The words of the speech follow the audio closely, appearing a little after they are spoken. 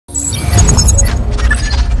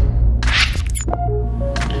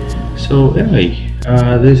So anyway,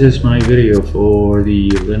 this is my video for the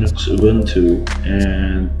Linux Ubuntu,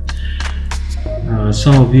 and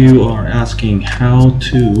some of you are asking how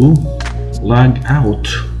to log out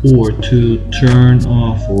or to turn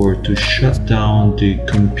off or to shut down the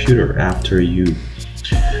computer after you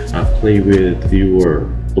play with your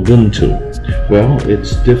Ubuntu. Well,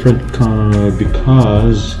 it's different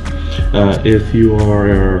because if you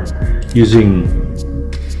are using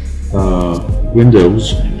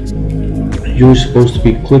Windows, you're supposed to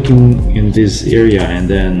be clicking in this area and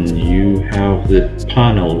then you have the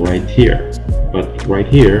panel right here, but right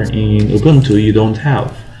here in Ubuntu you don't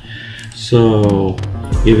have. So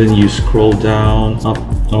even you scroll down, up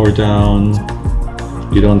or down,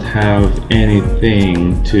 you don't have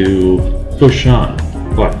anything to push on.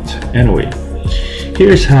 But anyway,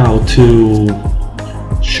 here's how to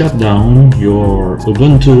shut down your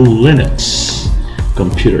Ubuntu Linux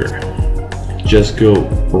computer. Just go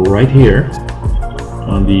right here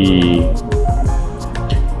on the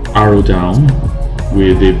arrow down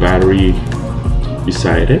with the battery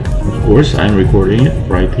beside it. Of course, I'm recording it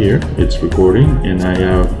right here. It's recording, and I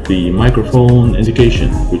have the microphone indication,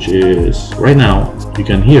 which is right now you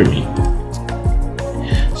can hear me.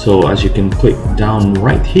 So as you can click down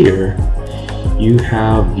right here, you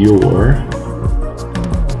have your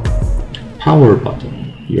power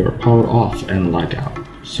button, your power off and log out.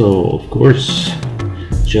 So of course,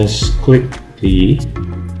 just click the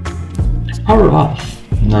power off,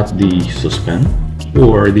 not the suspend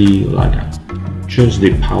or the log out, just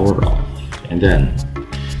the power off, and then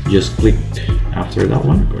just click after that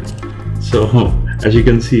one. So as you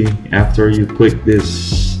can see, after you click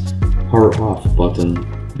this power off button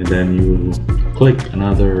and then you click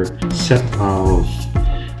another set of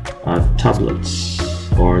tablets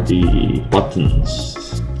or the buttons.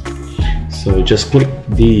 So just click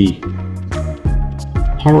the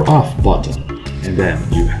power off button and then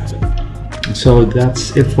you have it. So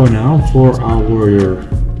that's it for now for our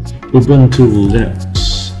Ubuntu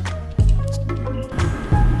Linux.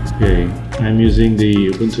 Okay, I'm using the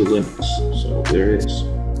Ubuntu Linux, so there it is.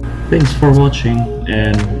 Thanks for watching,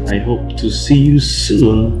 and I hope to see you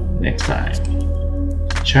soon next time.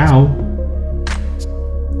 Ciao!